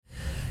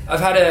I've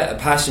had a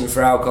passion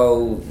for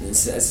alcohol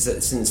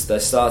since the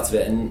start of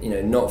it,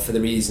 and not for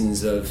the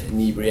reasons of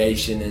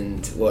inebriation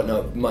and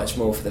whatnot, much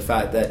more for the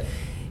fact that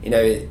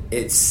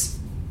it's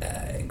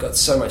got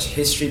so much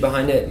history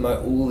behind it.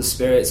 All the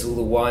spirits, all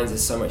the wines,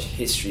 there's so much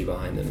history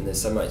behind them, and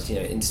there's so much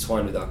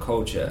intertwined with our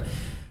culture.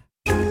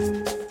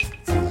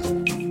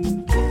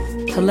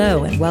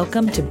 Hello and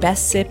welcome to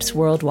Best Sips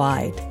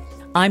Worldwide.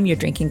 I'm your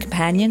drinking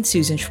companion,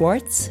 Susan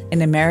Schwartz,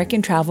 an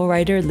American travel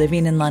writer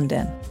living in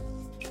London.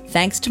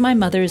 Thanks to my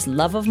mother's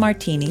love of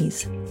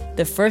martinis,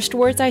 the first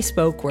words I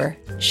spoke were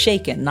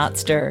shaken, not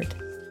stirred,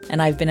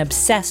 and I've been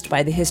obsessed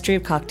by the history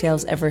of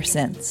cocktails ever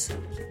since.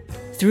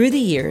 Through the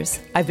years,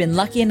 I've been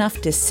lucky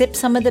enough to sip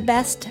some of the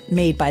best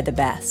made by the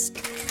best.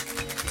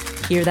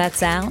 Hear that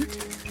sound?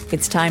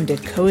 It's time to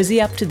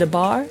cozy up to the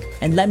bar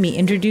and let me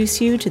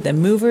introduce you to the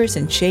movers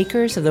and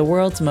shakers of the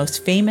world's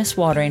most famous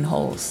watering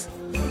holes.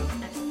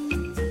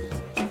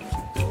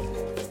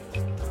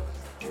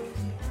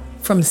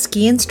 From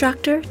ski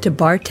instructor to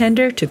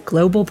bartender to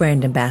global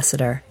brand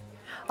ambassador,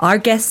 our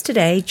guest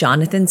today,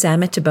 Jonathan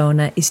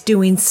Zammatabona, is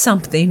doing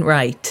something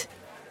right.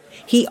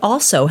 He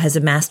also has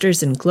a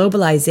master's in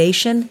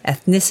globalization,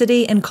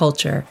 ethnicity, and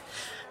culture.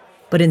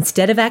 But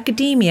instead of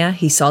academia,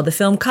 he saw the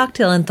film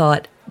Cocktail and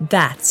thought,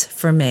 that's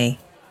for me.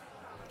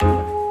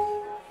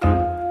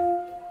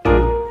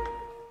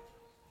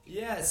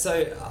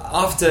 So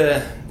after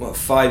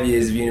 5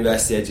 years of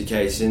university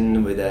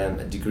education with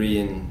a degree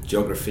in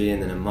geography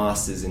and then a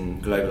master's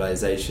in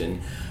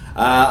globalization,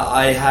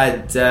 I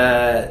had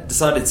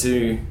decided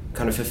to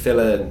kind of fulfill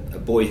a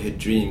boyhood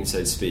dream, so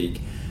to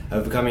speak,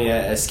 of becoming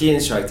a ski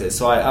instructor.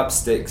 So I up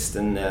sticks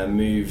and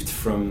moved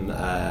from,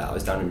 I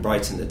was down in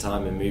Brighton at the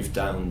time, and moved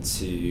down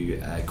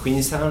to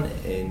Queenstown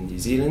in New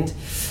Zealand,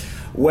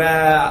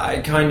 where I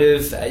kind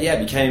of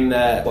became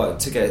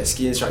took a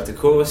ski instructor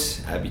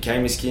course,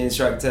 became a ski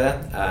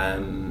instructor,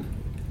 and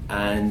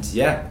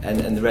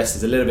the rest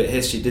is a little bit of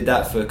history. Did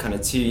that for kind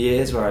of 2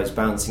 years, where I was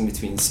bouncing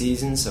between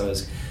seasons. So I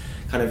was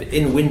kind of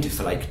in winter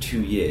for like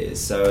 2 years.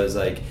 So I was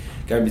like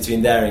going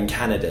between there and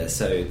Canada.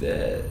 So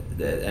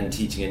and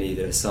teaching on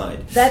either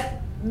side.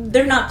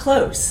 They're not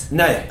close.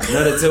 No,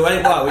 not at all.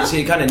 Well, which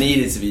it kind of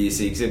needed to be, you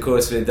see, because of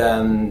course with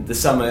the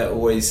summer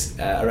always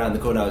around the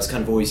corner, I was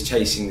kind of always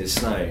chasing the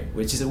snow,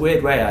 which is a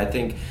weird way. I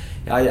think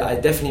I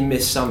definitely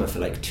missed summer for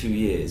like 2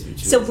 years.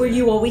 Were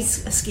you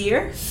always a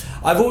skier?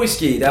 I've always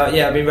skied.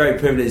 I've been very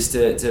privileged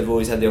to have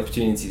always had the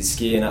opportunity to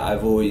ski, and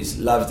I've always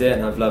loved it,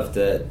 and I've loved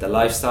the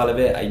lifestyle of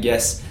it. I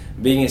guess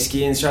being a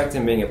ski instructor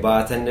and being a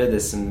bartender,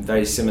 there's some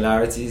very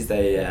similarities.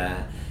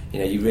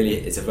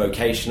 It's a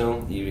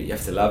vocational. You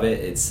have to love it.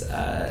 It's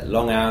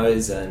long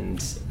hours,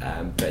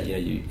 but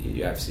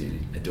you absolutely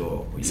adore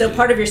what you do.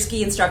 Part of your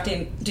ski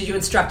instructing, did you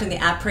instruct in the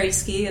après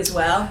ski as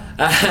well?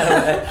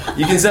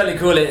 You can certainly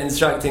call it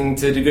instructing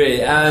to a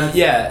degree.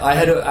 I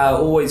had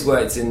always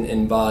worked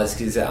in bars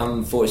because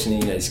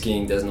unfortunately,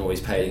 skiing doesn't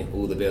always pay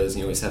all the bills, and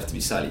you always have to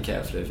be slightly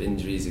careful of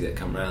injuries that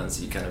come around.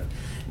 So you kind of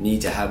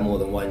need to have more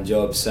than one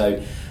job.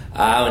 So.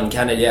 In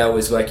Canada, I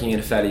was working in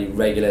a fairly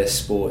regular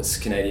sports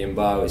Canadian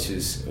bar, which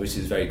was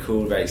very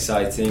cool, very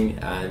exciting,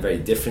 and very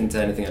different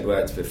to anything I'd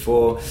worked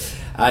before.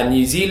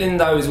 New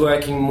Zealand, I was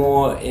working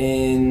more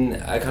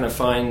in a kind of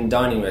fine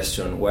dining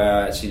restaurant where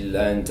I actually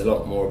learned a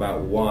lot more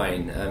about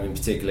wine, in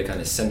particular kind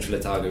of Central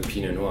Otago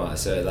Pinot Noir.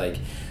 So like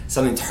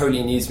something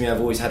totally new to me. I've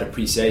always had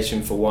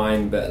appreciation for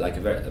wine, but like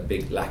a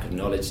big lack of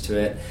knowledge to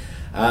it.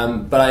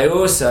 But I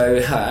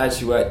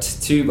actually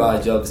worked 2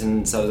 bar jobs,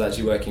 and so I was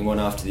actually working one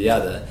after the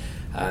other.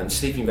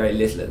 Sleeping very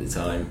little at the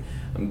time,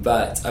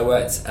 but I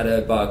worked at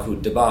a bar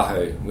called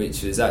Debajo,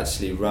 which was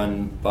actually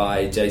run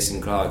by Jason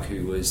Clark,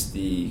 who was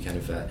the kind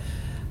of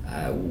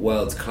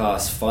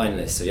world-class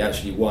finalist. So he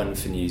actually won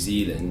for New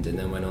Zealand, and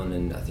then went on,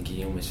 and I think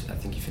he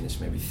finished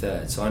maybe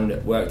 3rd. So I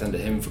worked under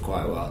him for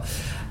quite a while,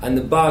 and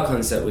the bar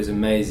concept was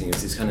amazing. It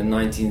was this kind of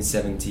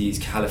 1970s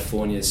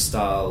California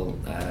style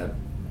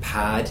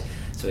pad.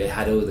 So it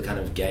had all the kind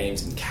of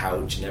games and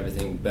couch and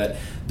everything, but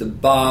the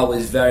bar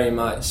was very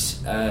much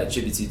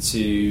attributed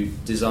to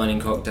designing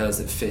cocktails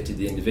that fitted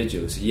the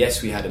individual. So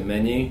yes, we had a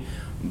menu,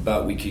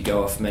 but we could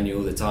go off menu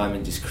all the time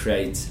and just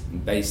create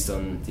based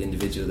on the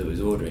individual that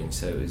was ordering.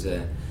 So it was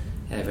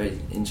very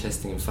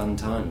interesting and fun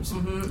times.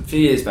 Mm-hmm. A few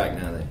years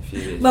back now,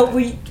 though.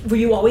 Were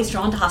you always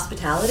drawn to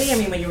hospitality? I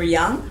mean, when you were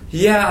young?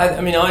 Yeah,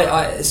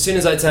 I as soon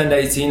as I turned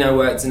 18, I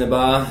worked in a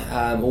bar,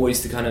 always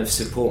to kind of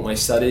support my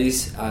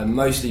studies,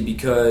 mostly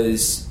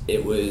because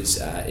it was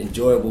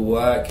enjoyable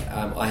work.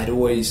 I had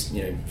always,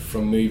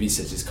 from movies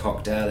such as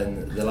Cocktail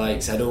and the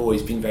likes, I'd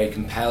always been very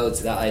compelled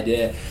to that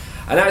idea.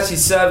 And actually,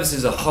 service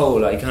as a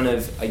whole, I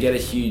get a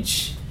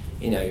huge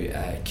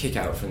kick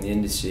out from the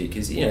industry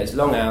because it's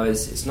long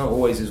hours, it's not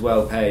always as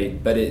well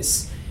paid, but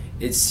it's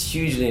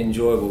hugely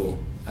enjoyable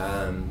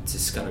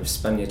to kind of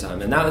spend your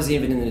time. And that was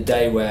even in the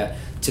day where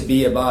to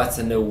be a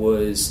bartender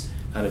was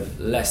kind of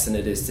less than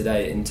it is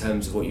today in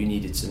terms of what you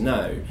needed to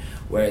know,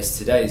 whereas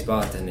today's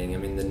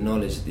bartending, the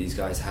knowledge that these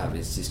guys have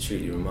is just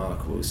truly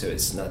remarkable. So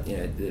it's not,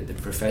 the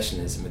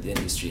professionalism of the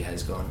industry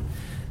has gone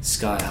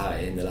sky high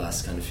in the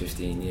last kind of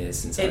 15 years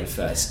since I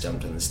first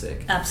jumped on the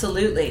stick.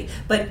 Absolutely.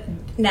 But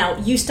now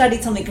you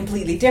studied something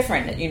completely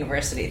different at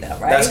university though,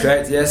 right? That's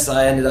correct, yes.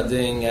 I ended up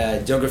doing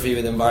geography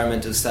with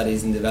environmental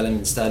studies and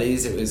development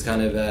studies. It was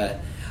kind of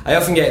I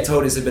often get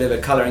told it's a bit of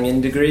a colouring in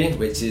degree,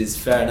 which is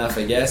fair enough,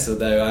 I guess,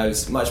 although I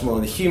was much more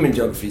on the human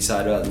geography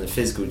side rather than the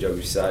physical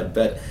geography side.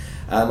 But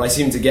I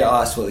seem to get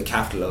asked what the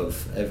capital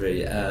of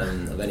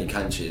any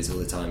country is all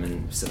the time,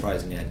 and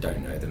surprisingly I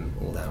don't know them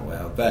all that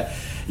well. But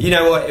you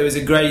know what, it was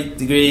a great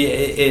degree.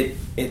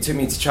 It took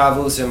me to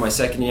travel, so my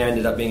second year I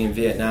ended up being in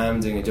Vietnam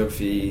doing a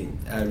geography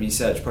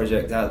research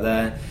project out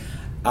there.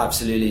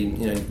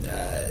 Absolutely,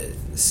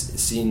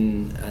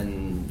 seen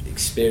and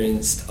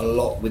experienced a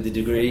lot with the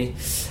degree,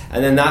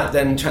 and then that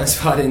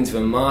transpired into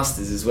a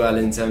master's as well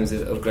in terms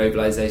of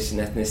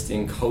globalization, ethnicity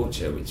and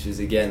culture, which was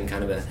again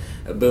kind of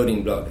a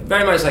building block,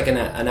 very much like an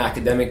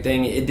academic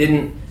thing. It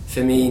didn't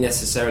for me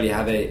necessarily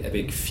have a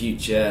big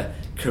future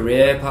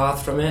career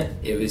path from it.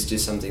 It was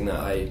just something that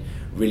I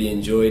really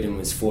enjoyed and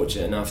was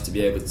fortunate enough to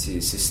be able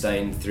to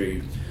sustain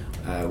through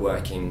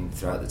working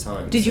throughout the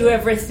time. Did you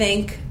ever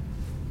think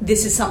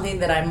this is something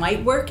that I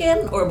might work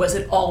in, or was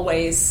it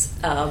always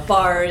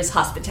bars,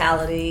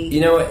 hospitality?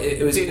 You know what,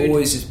 it was food?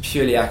 always just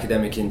purely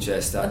academic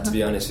interest, to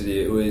be honest with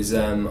you. It was,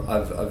 I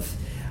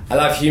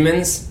love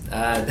humans,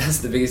 that's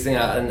the biggest thing,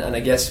 and I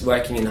guess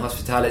working in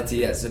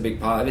hospitality, that's a big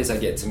part of it, is I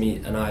get to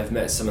meet, and I've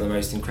met some of the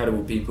most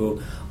incredible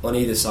people on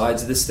either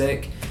sides of the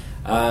stick,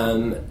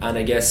 and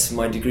I guess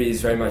my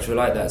degrees very much were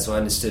like that, so I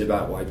understood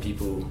about why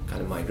people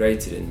kind of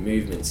migrated, and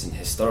movements and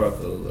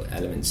historical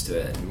elements to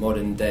it, and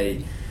modern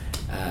day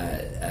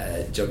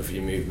geography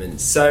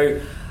movements.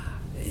 So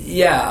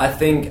yeah, I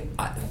think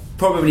I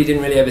probably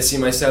didn't really ever see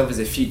myself as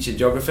a future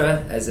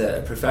geographer as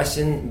a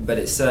profession, but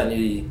it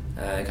certainly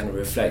kind of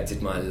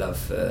reflected my love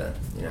for,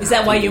 Is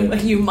that why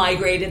you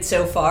migrated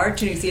so far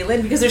to New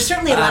Zealand? Because there's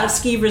certainly a lot of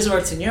ski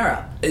resorts in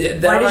Europe.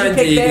 There are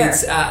indeed.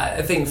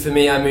 I think for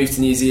me, I moved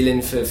to New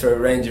Zealand for a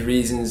range of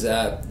reasons.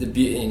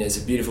 It's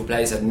a beautiful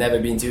place I've never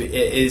been to.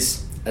 It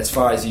is as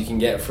far as you can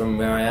get from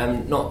where I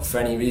am, not for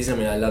any reason. I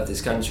mean, I love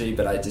this country,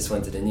 but I just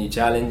wanted a new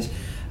challenge.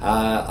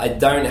 I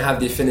don't have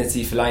the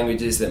affinity for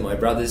languages that my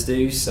brothers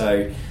do,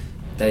 so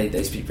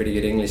they speak pretty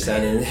good English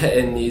down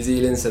in New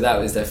Zealand, so that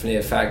was definitely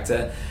a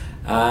factor.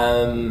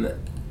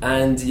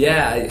 And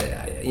yeah,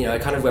 I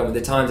kind of went with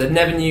the times. I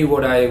never knew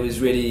what I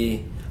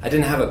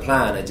didn't have a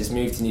plan. I just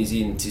moved to New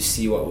Zealand to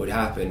see what would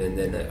happen, and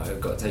then I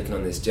got taken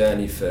on this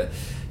journey for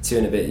 2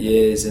 and a bit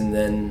years, and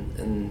then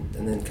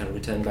kind of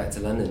returned back to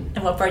London.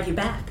 And what brought you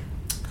back?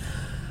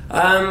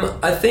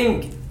 I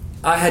think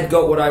I had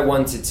got what I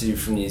wanted to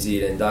from New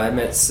Zealand. I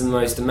met some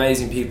most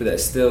amazing people that are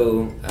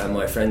still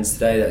my friends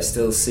today, that I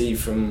still see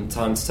from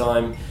time to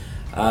time.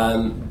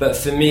 But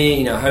for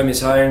me, home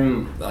is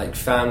home. Like,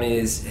 family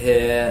is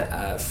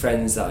here.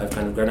 Friends that I've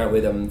kind of grown up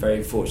with. I'm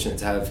very fortunate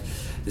to have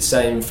the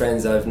same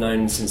friends I've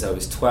known since I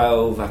was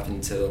 12 up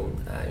until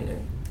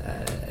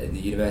the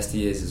university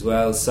years as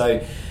well.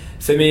 So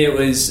for me, it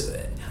was,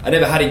 I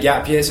never had a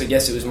gap year, so I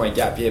guess it was my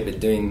gap year,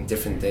 but doing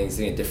different things,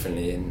 doing it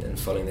differently, and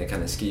following the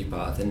kind of ski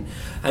path.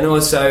 And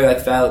also I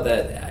felt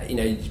that,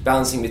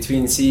 bouncing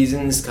between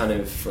seasons, kind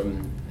of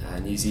from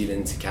New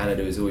Zealand to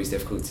Canada, was always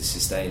difficult to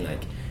sustain,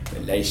 like,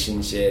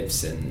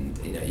 relationships, and,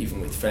 even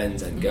with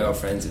friends and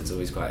girlfriends, it was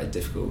always quite a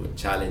difficult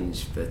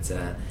challenge. But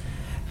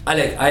I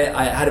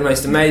had a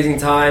most amazing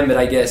time, but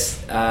I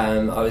guess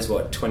I was,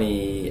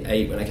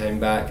 28 when I came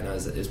back, and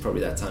it was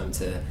probably that time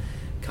to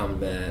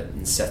come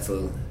and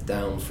settle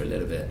down for a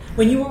little bit.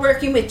 When you were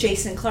working with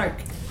Jason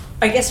Clarke,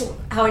 I guess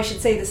how I should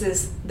say this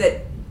is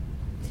that,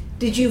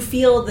 did you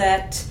feel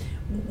that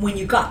when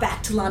you got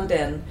back to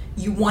London,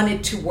 you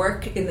wanted to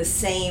work in the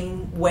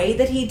same way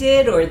that he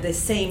did, or the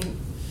same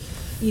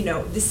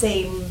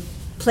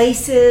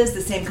places,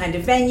 the same kind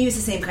of venues,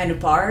 the same kind of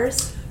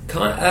bars?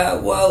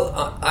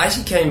 Well, I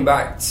actually came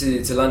back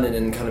to London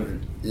and kind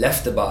of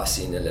left the bar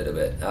scene a little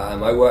bit.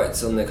 I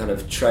worked on the kind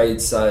of trade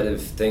side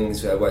of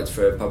things. I worked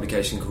for a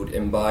publication called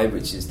Imbibe,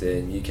 which is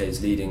the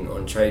UK's leading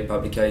on-trade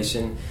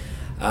publication,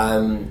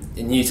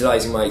 in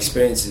utilising my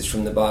experiences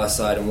from the bar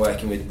side and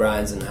working with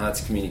brands and how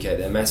to communicate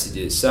their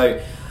messages.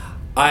 So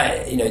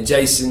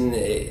Jason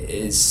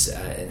is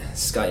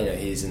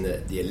he's in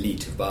the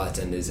elite of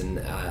bartenders, and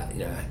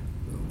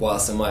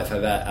whilst I might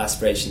have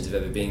aspirations of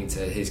ever being to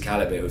his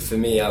calibre, for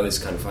me, I was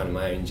kind of finding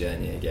my own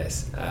journey, I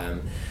guess.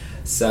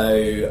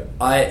 So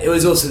it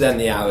was also then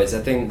the hours. I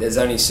think there's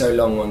only so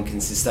long one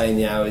can sustain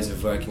the hours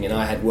of working, and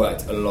I had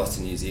worked a lot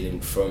in New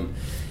Zealand, from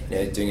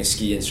doing a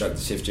ski instructor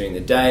shift during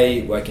the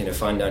day, working in a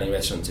fine dining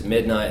restaurant to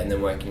midnight, and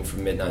then working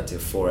from midnight till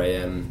 4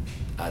 a.m.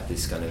 at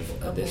this kind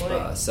of this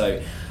bar.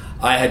 So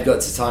I had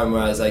got to a time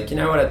where I was like,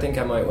 I think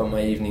I might want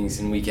my evenings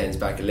and weekends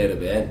back a little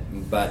bit,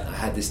 but I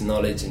had this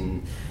knowledge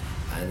and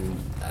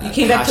you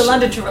came back to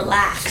London to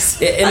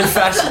relax. In a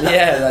fashion,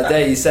 yeah, like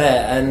there you say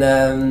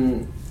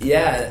it.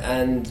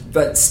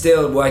 but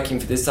still working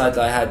for this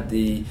title, I had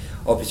the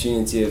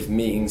opportunity of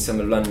meeting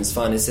some of London's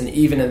finest, and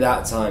even at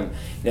that time,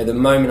 the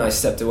moment I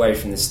stepped away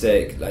from the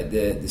stick, like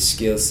the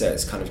skill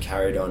sets kind of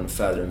carried on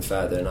further and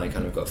further, and I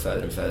kind of got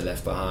further and further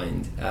left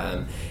behind,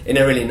 in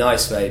a really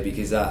nice way,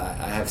 because I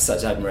have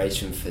such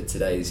admiration for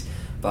today's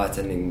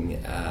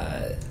bartending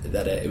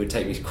that it would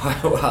take me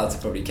quite a while to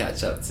probably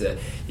catch up to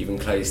even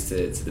close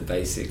to the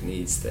basic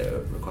needs that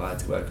are required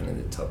to work on at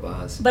the top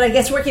bars. But I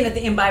guess working at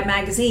the Imbibe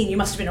magazine, you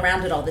must have been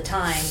around it all the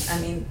time.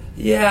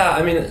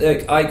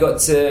 Look, I got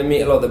to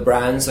meet a lot of the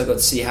brands. I got to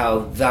see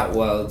how that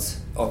world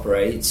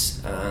operates.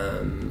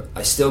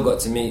 I still got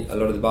to meet a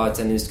lot of the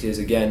bartenders because,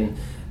 again,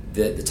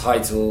 the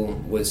title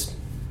was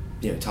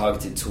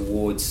targeted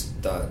towards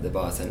the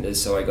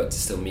bartenders, so I got to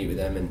still meet with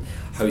them and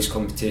host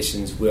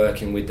competitions,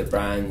 working with the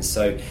brands.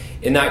 So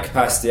in that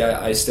capacity,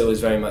 I still was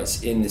very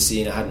much in the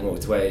scene. I hadn't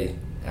walked away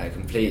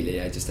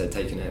completely. I just had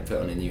put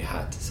on a new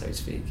hat, so to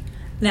speak.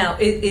 Now,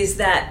 is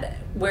that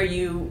where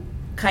you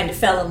kind of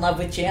fell in love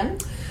with gin?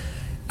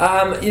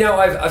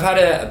 I've had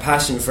a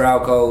passion for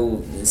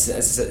alcohol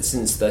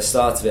since the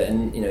start of it,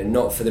 and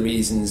not for the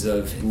reasons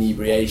of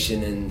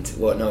inebriation and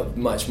whatnot,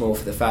 much more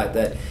for the fact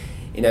that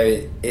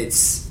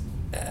it's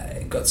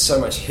got so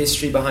much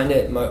history behind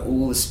it.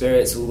 All the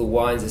spirits, all the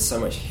wines, there's so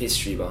much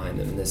history behind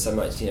them, and there's so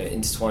much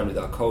intertwined with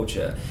our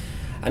culture,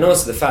 and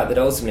also the fact that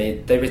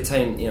ultimately they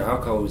retain.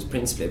 Alcohol is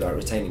principally about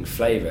retaining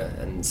flavour,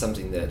 and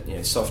something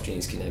that soft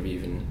drinks can never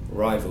even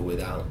rival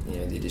without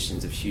the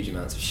additions of huge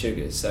amounts of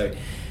sugar. So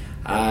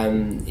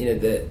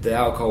the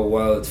alcohol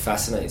world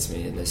fascinates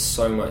me, and there's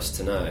so much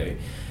to know.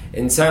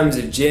 In terms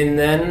of gin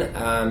then,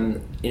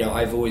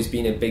 I've always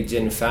been a big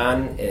gin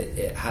fan.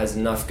 It has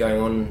enough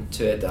going on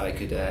to it that I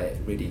could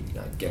really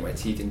get my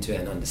teeth into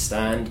it and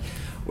understand.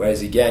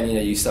 Whereas again,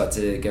 you start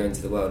to go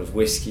into the world of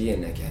whiskey,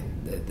 and again,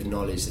 the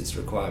knowledge that's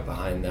required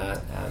behind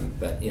that.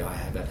 But I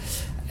have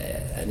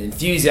an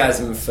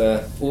enthusiasm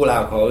for all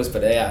alcohols,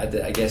 but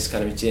I guess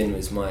kind of gin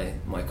was my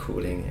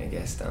calling, I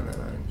guess, down that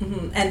line.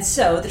 Mm-hmm. And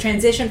so the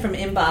transition from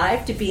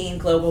Imbibe to being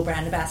global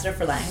brand ambassador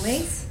for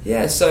Langley's?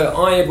 Yeah, so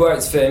I had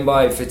worked for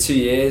Imbibe for 2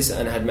 years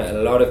and had met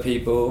a lot of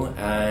people,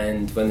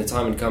 and when the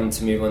time had come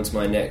to move on to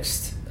my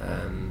next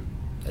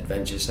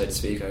adventure, so to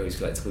speak, I always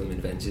like to call them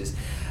adventures,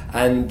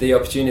 and the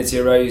opportunity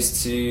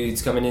arose to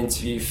come and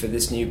interview for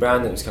this new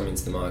brand that was coming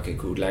to the market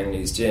called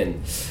Langley's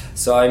Gin.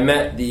 So I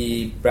met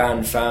the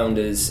brand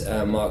founders,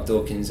 Mark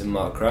Dawkins and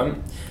Mark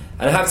Crump,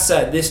 and I have to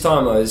say at this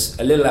time I was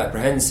a little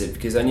apprehensive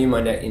because I knew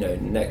my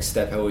next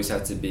step always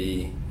had to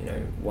be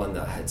one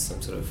that had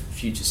some sort of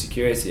future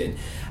security in.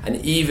 And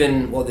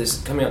even there's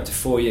coming up to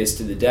 4 years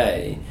to the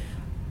day,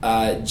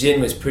 gin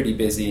was pretty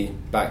busy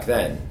back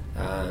then.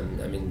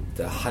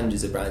 The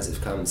hundreds of brands that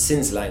have come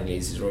since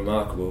Langley's is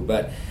remarkable,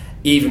 but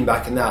even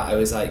back in that, I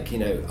was like,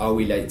 are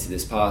we late to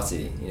this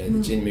party?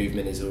 The gin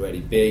movement is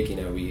already big,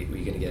 we're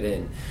going to get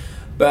in.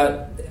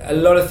 But a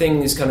lot of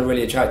things kind of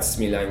really attracted to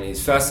me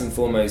Langley's. First and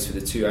foremost for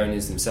the two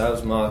owners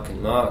themselves, Mark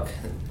and Mark,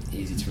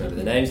 easy to remember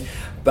the names,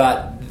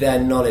 but their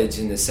knowledge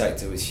in the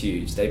sector was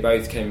huge. They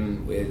both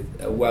came with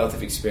a wealth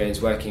of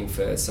experience working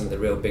for some of the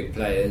real big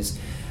players,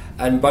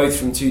 and both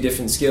from two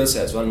different skill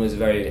sets. One was a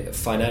very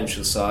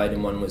financial side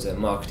and one was a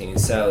marketing and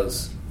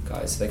sales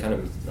guy, so they kind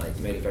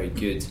of made a very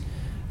good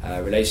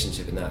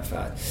relationship in that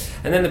fact.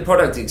 And then the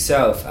product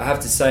itself, I have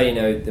to say,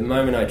 the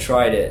moment I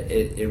tried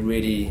it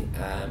really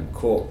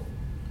caught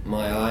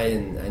my eye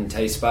and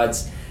taste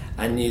buds,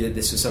 and knew that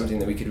this was something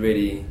that we could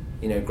really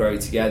grow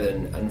together.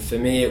 And for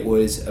me it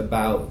was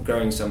about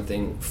growing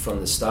something from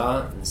the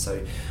start, and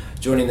so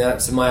joining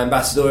that, so my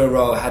ambassadorial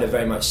role had a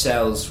very much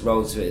sales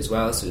role to it as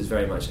well, so it was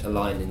very much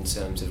aligned in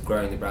terms of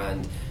growing the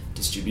brand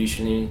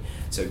distributionally,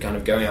 so kind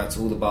of going out to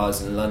all the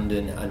bars in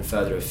London and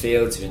further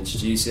afield to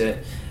introduce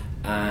it,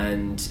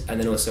 and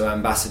then also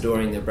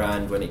ambassadoring the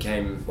brand when it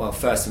came,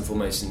 first and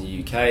foremost in the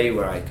UK,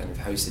 where I kind of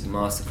hosted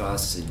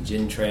masterclasses and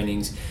gin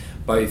trainings,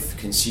 both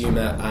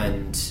consumer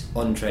and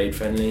on-trade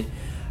friendly,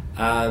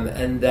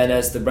 and then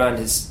as the brand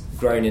has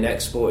grown in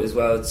export as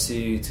well,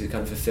 to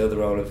kind of fulfill the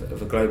role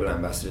of a global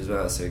ambassador as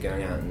well, so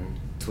going out and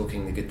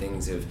talking the good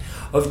things of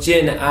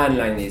gin and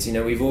Langley's.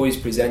 We've always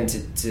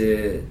presented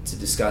to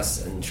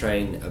discuss and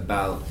train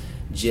about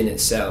gin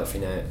itself,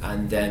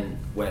 and then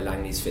where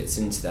Langley's fits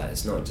into that.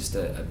 It's not just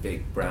a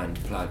big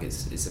brand plug,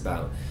 it's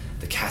about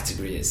the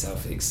category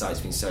itself. It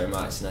excites me so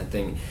much, and I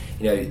think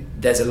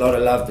there's a lot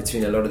of love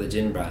between a lot of the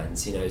gin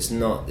brands. It's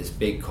not this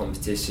big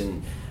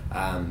competition,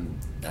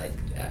 like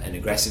an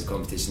aggressive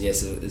competition.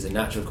 Yes, there's a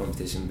natural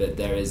competition, but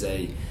there is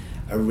a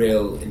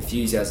real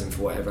enthusiasm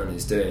for what everyone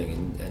is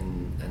doing,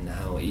 and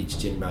how each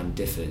gin brand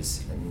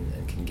differs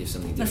and can give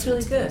something different.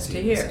 That's really good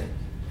to hear. So,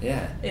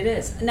 yeah, it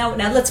is. Now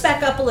let's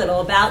back up a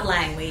little about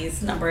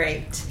Langley's number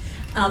 8.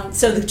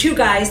 So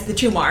the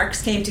two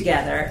Marks came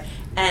together,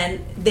 and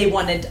they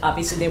wanted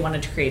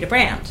to create a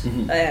brand,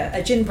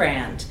 a gin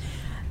brand.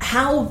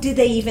 How did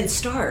they even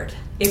start?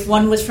 if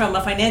one was from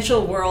a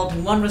financial world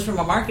and one was from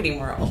a marketing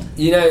world.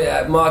 You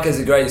know, Mark has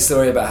a great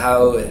story about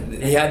how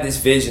he had this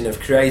vision of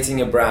creating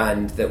a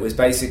brand that was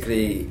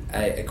basically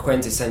a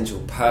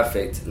quintessential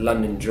perfect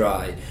London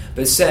Dry,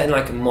 but set in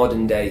like a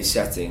modern day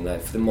setting,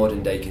 like for the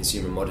modern day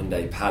consumer, modern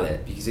day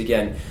palate. Because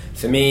again,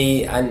 for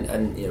me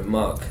and you know,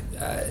 Mark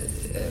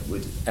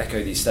would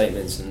echo these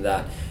statements, and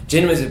that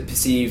gin was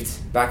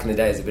perceived back in the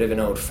day as a bit of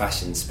an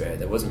old-fashioned spirit.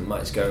 There wasn't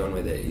much going on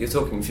with it. You're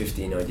talking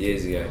 15 odd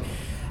years ago.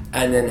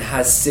 And then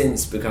has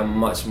since become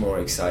much more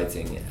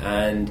exciting.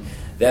 And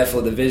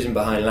therefore the vision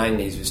behind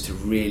Langley's was to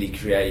really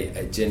create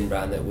a gin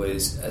brand that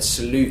was a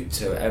salute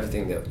to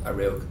everything that a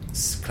real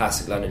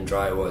classic London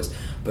Dry was,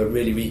 but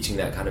really reaching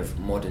that kind of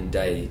modern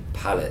day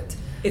palate.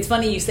 It's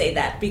funny you say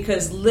that,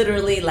 because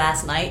literally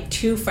last night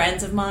 2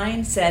 friends of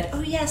mine said,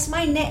 oh yes,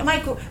 my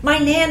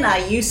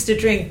nana used to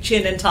drink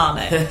gin and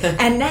tonic,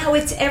 and now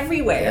it's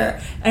everywhere.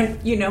 Yeah.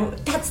 And you know,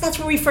 that's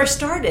where we first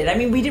started. I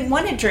mean, we didn't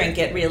want to drink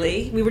it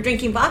really. We were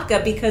drinking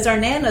vodka because our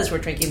nanas were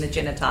drinking the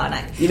gin and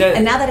tonic. You know,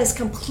 and now that has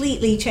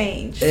completely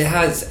changed. It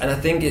has, and I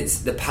think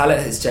the palate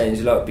has changed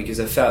a lot, because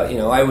I felt, you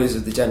know, I was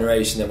of the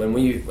generation that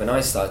when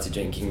I started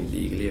drinking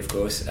legally, of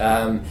course,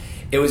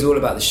 it was all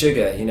about the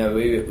sugar. You know,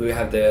 we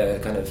had the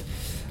kind of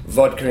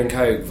vodka and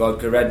Coke,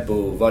 vodka Red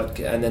Bull,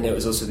 vodka, and then it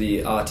was also the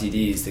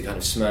RTDs, the kind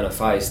of Smirnoff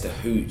Ice, the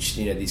Hooch,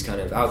 you know, these kind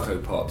of alcohol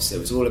pops. It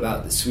was all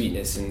about the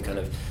sweetness and kind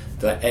of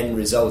the end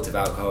result of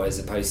alcohol as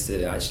opposed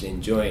to actually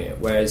enjoying it.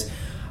 Whereas,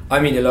 I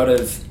mean, a lot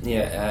of, you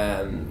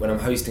know, when I'm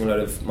hosting a lot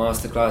of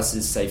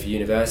masterclasses, say for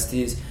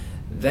universities,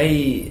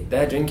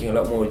 they're drinking a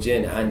lot more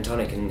gin and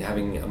tonic and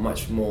having a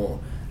much more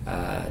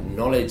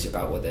knowledge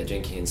about what they're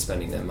drinking and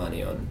spending their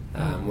money on.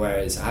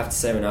 Whereas I have to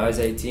say, when I was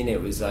 18,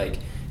 it was like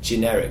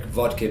generic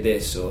vodka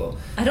this or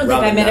I don't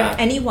think I met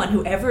anyone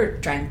who ever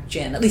drank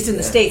gin, at least in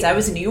the States. I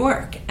was in New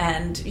York,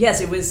 and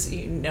yes, it was,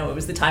 you know, it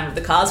was the time of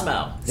the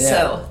Cosmo. Yeah.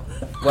 So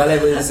well, it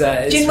was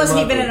gin wasn't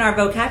even in our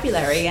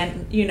vocabulary,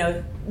 and you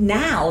know,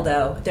 now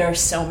though there are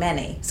so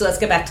many. So let's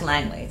go back to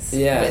Langley's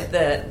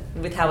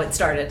with how it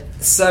started.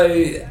 So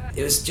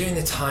it was during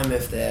the time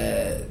of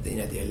the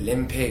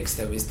Olympics.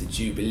 There was the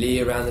Jubilee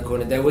around the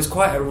corner. There was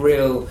quite a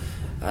real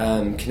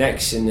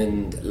connection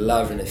and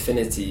love and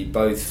affinity,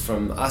 both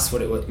from us,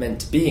 what it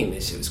meant to be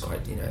English. It was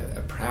quite, you know,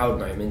 a proud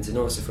moment, and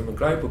also from a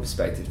global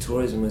perspective,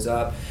 tourism was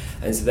up,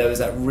 and so there was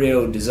that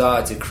real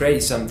desire to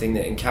create something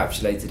that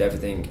encapsulated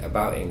everything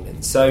about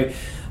England. So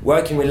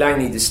working with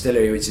Langley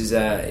Distillery, which is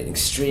an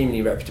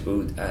extremely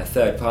reputable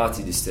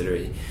third-party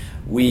distillery,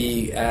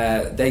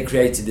 they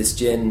created this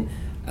gin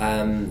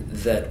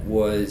that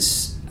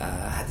was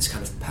had this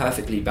kind of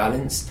perfectly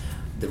balanced,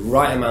 the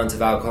right amount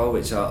of alcohol,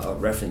 which I'll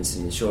reference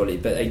in shortly,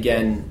 but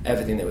again,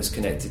 everything that was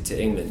connected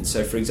to England.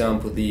 So, for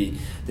example, the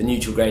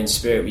neutral grain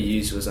spirit we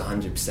used was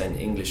 100%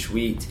 English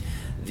wheat.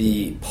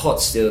 The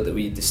pot still that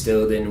we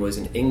distilled in was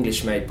an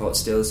English-made pot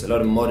still. So a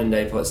lot of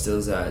modern-day pot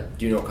stills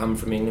do not come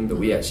from England, but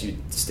we actually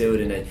distilled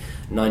in a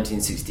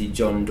 1960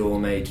 John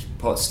Doerr-made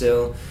pot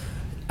still.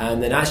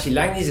 And then actually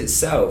Langley's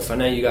itself, I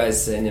know you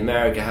guys in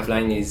America have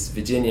Langley's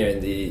Virginia in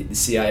the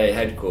CIA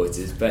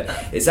headquarters, but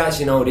it's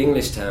actually an old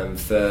English term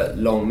for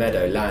long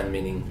meadow, land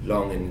meaning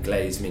long and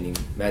glaze meaning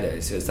meadow.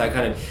 So it's that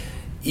kind of,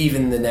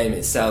 even the name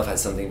itself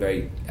has something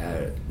very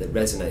that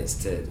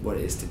resonates to what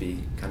it is to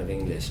be kind of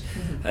English.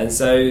 Mm-hmm. And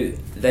so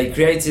they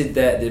created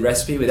the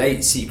recipe with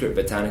 8 secret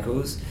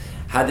botanicals,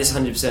 had this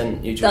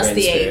 100% neutral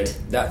grain spirit.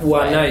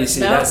 It's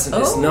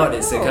not.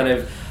 It's the kind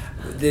of,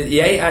 the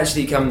 8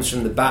 actually comes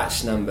from the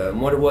batch number,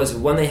 and what it was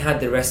when they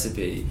had the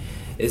recipe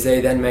is they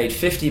then made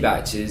 50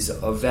 batches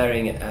of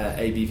varying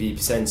ABV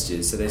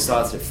percentages. So they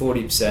started at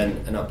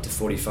 40% and up to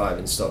 45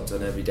 and stopped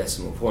on every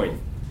decimal point.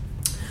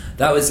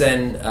 That was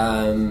then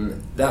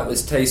that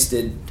was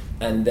tasted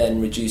and then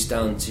reduced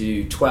down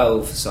to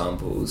 12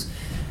 samples,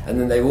 and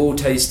then they all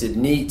tasted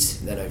neat,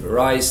 then over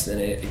rice, then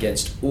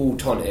against all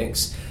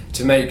tonics,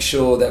 to make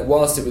sure that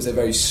whilst it was a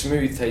very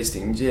smooth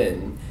tasting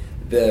gin,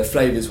 the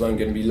flavours weren't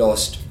going to be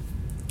lost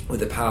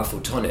with a powerful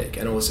tonic,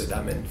 and also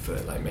that meant for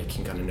like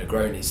making kind of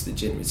Negronis, the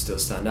gin would still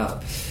stand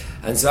up.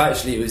 And so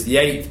actually it was the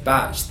 8th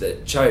batch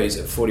that chose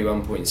at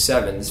 41.7,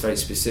 this very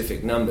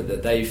specific number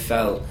that they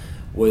felt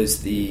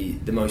was the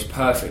most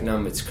perfect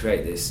number to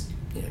create this,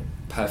 you know,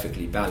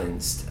 perfectly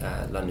balanced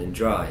London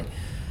Dry.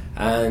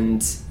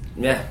 And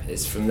yeah,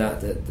 it's from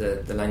that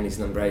the Langley's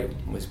number 8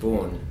 was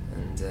born.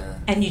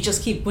 And you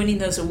just keep winning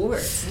those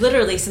awards,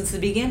 literally since the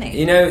beginning.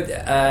 You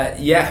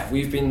know,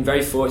 we've been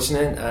very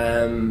fortunate,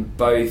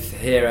 both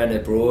here and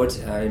abroad.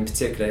 In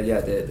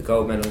particular, the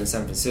gold medal in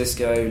San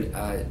Francisco.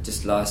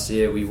 Just last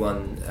year, we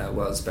won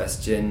World's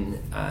Best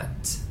Gin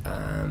at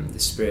the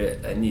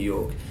Spirit New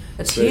York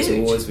Spirits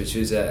Awards, which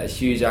was a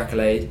huge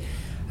accolade.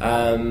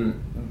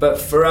 But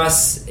for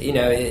us, you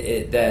know,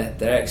 they're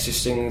extra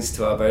strings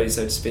to our bow,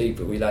 so to speak.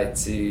 But we like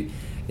to,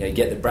 you know,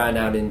 get the brand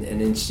out and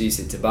introduce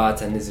it to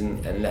bartenders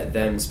and let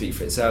them speak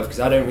for itself, because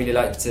I don't really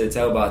like to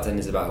tell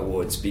bartenders about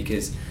awards,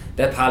 because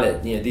their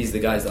palate, you know, these are the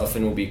guys that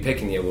often will be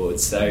picking the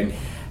awards. So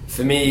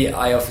for me,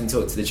 I often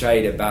talk to the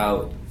trade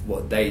about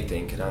what they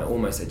think, and I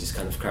just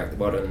kind of crack the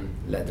bottom,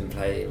 let them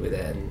play with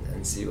it,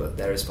 and see what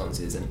their response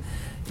is. And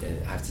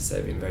I have to say,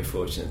 I've been very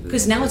fortunate.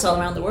 Because now it's all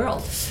around the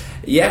world.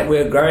 Yeah,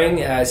 we're growing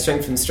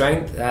strength from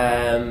strength.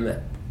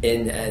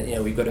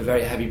 We've got a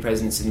very heavy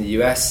presence in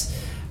the US.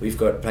 We've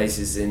got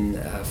places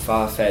in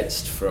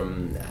far-fetched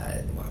from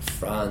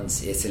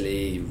France,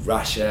 Italy,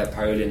 Russia,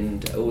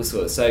 Poland, all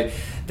sorts. So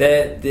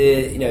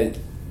the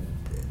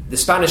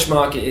Spanish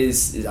market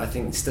is I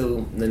think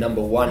still the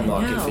number one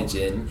market for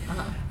gin.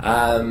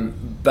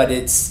 But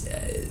it's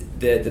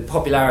the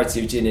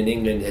popularity of gin in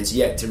England has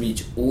yet to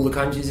reach all the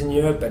countries in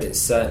Europe, but they're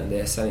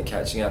certainly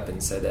catching up,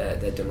 and so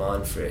their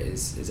demand for it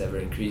is ever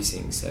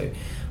increasing. So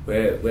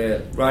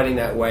we're riding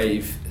that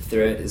wave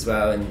through it as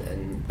well,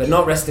 but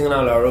not resting on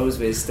our laurels.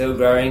 We're still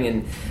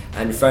growing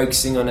and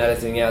focusing on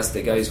everything else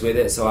that goes with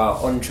it. So our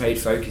on-trade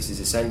focus is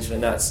essential,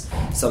 and that's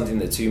something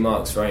that Two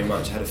Marks very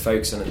much had a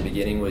focus on at the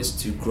beginning, was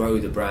to grow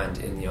the brand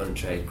in the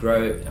on-trade,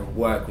 grow it and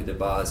work with the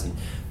bars and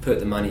put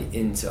the money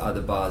into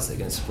other bars that are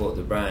going to support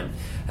the brand.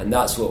 And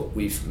that's what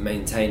we've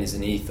maintained as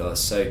an ethos.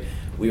 So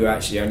we were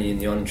actually only in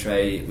the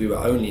on-trade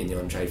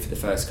for the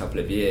first couple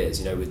of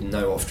years, with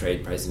no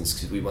off-trade presence,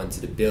 because we wanted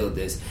to build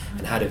this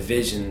and had a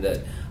vision that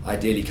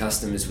ideally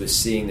customers were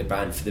seeing the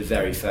brand for the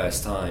very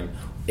first time,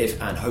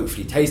 and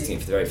hopefully tasting it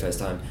for the very first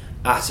time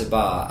at a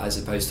bar, as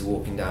opposed to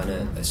walking down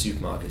a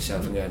supermarket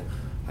shelf and going,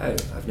 oh,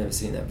 I've never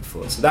seen that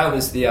before. So that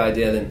was the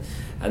ideal,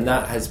 and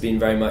that has been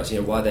very much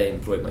why they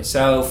employed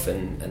myself,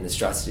 and the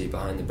strategy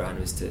behind the brand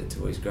was to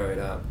always grow it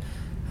up.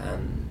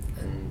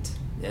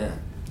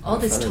 All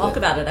this talk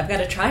about it, I've got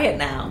to try it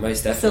now.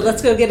 Most definitely. So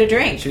let's go get a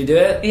drink. Should we do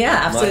it? Yeah,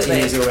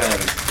 absolutely. Martinis all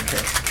round.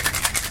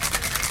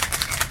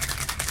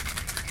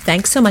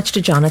 Thanks so much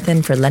to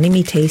Jonathan for letting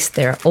me taste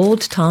their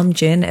Old Tom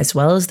gin as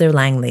well as their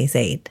Langley's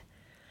 8.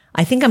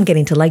 I think I'm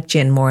getting to like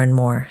gin more and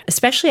more,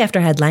 especially after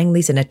I had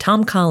Langley's in a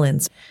Tom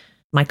Collins,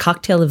 my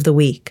cocktail of the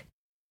week.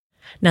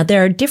 Now,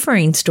 there are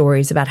differing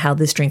stories about how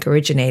this drink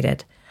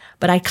originated,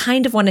 but I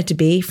kind of want it to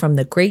be from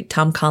the great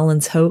Tom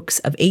Collins hoax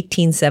of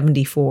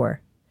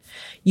 1874.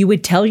 You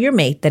would tell your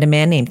mate that a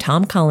man named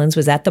Tom Collins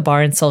was at the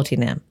bar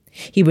insulting him.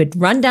 He would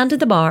run down to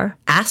the bar,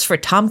 ask for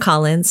Tom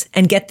Collins,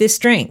 and get this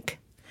drink.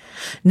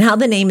 Now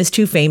the name is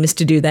too famous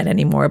to do that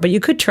anymore, but you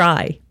could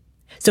try.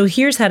 So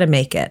here's how to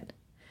make it.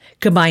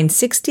 Combine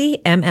 60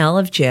 ml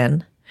of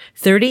gin,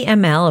 30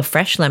 ml of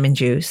fresh lemon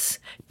juice,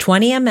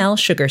 20 ml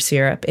sugar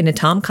syrup in a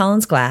Tom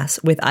Collins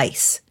glass with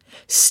ice.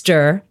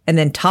 Stir, and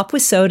then top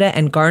with soda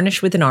and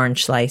garnish with an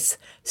orange slice.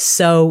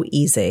 So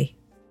easy.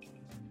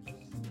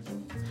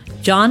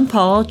 John,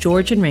 Paul,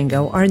 George, and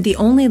Ringo aren't the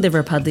only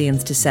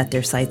Liverpudlians to set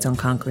their sights on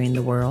conquering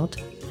the world.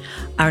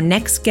 Our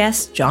next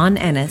guest, John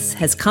Ennis,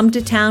 has come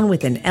to town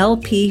with an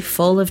LP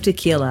full of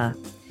tequila.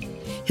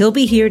 He'll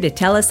be here to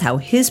tell us how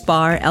his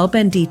bar, El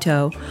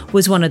Bandito,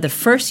 was one of the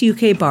first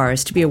UK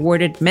bars to be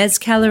awarded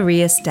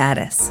Mezcaleria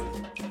status.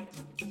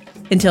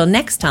 Until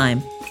next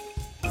time,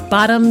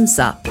 bottoms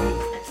up.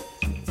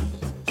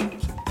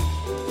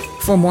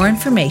 For more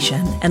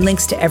information and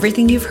links to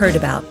everything you've heard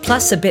about,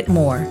 plus a bit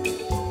more,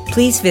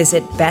 please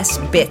visit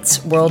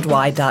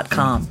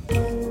bestbitsworldwide.com.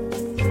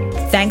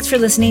 Thanks for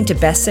listening to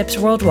Best Sips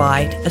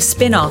Worldwide, a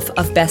spin-off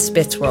of Best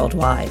Bits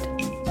Worldwide.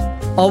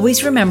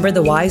 Always remember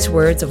the wise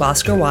words of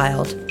Oscar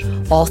Wilde: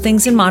 all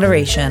things in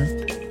moderation,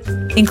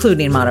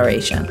 including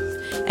moderation,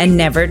 and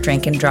never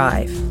drink and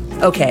drive.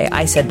 Okay,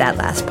 I said that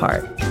last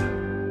part.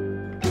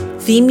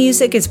 Theme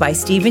music is by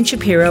Steven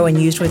Shapiro and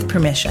used with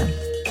permission.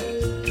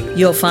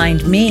 You'll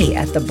find me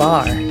at the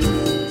bar